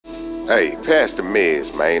Hey, pass the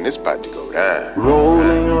meds, man. It's about to go down.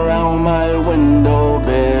 Rolling around my window,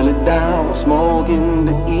 belly down, smoking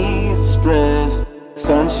to ease stress.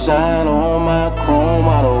 Sunshine on my chrome,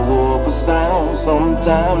 out of wood for sound.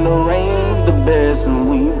 Sometime the rain's the best when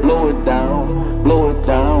we blow it down, blow it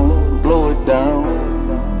down, blow it down.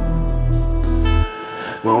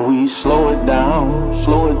 When we slow it down,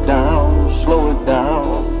 slow it down, slow it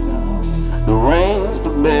down. The rain's the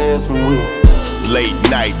best when we late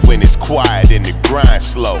night when it's quiet and the grind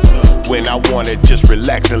slow. When I wanna just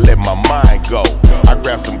relax and let my mind go, I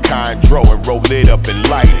grab some Condro and roll it up and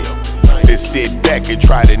light it. Then sit back and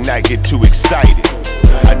try to not get too excited.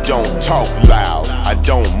 I don't talk loud, I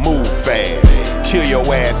don't move fast. Chill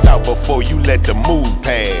your ass out before you let the mood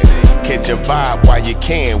pass. Catch a vibe while you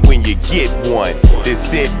can when you get one. Then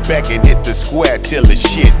sit back and hit the square till the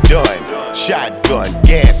shit done. Shotgun,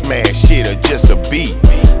 gas mask, shit, or just a beat.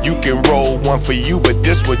 You can roll one for you, but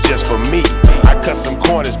this one just for me. I cut some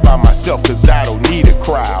corners by myself cause I don't need a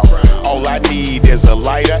crowd. All I need is a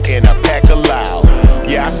lighter and a pack of loud.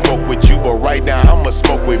 Yeah, I smoke with you, but right now I'ma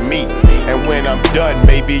smoke with me. And when I'm done,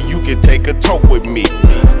 maybe you can take a toke with me.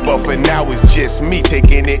 But for now it's just me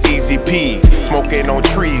taking it easy peas. Smoking on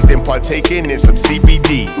trees, then partaking in some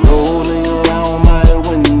CBD. Rolling around my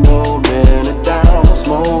window, belly down,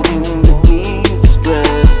 smoking to ease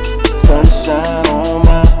stress. Sunshine on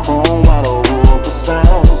my chrome, out of wood for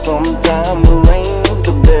sound. Sometimes the rain's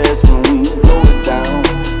the best when we blow it down,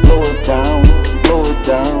 blow it down, blow it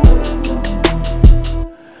down.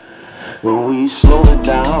 When we slow it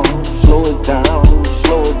down, slow it down,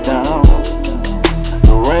 slow it down.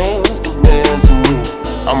 The rain's the best when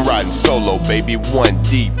we I'm riding solo, baby, one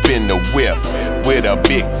deep in the whip, with a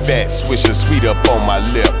big fat swisher sweet up on my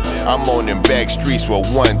lip. I'm on them back streets where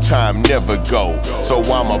one time never go, so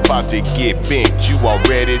I'm about to get bent, you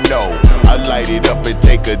already know. I light it up and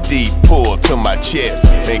take a deep pull to my chest.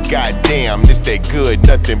 Man, goddamn, this that good,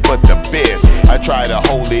 nothing but the best. I try to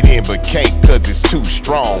hold it in but can't cause it's too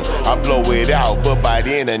strong. I blow it out, but by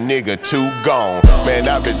then a nigga too gone. Man,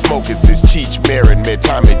 I've been smoking since Cheech Marin met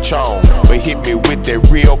Tommy Chong, but hit me with that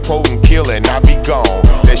real potent kill and I be gone.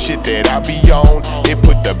 That shit that I be on, it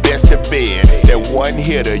put the best to bed. That one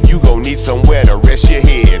hitter, you gon' need somewhere to rest your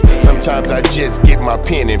head. Sometimes I just get my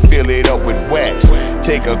pen and fill it up with wax.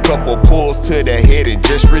 Take a couple pulls to the head and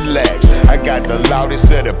just relax. I got the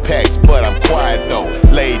loudest of the packs, but I'm quiet though.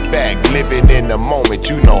 Laid back, living in the moment,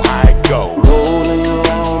 you know how it go. rolling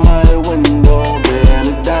around my window,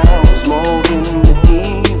 belly down, smoking to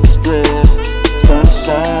ease stress.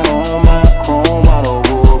 Sunshine on my chrome, out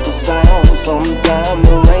of wood for sound. Sometimes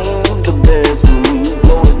the rain's the best when we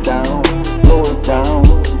blow it down, blow it down,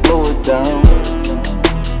 blow it down.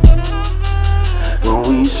 When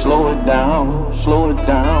we slow it down, slow it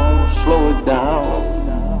down, slow it down.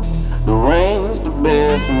 The rain's the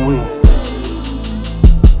best when we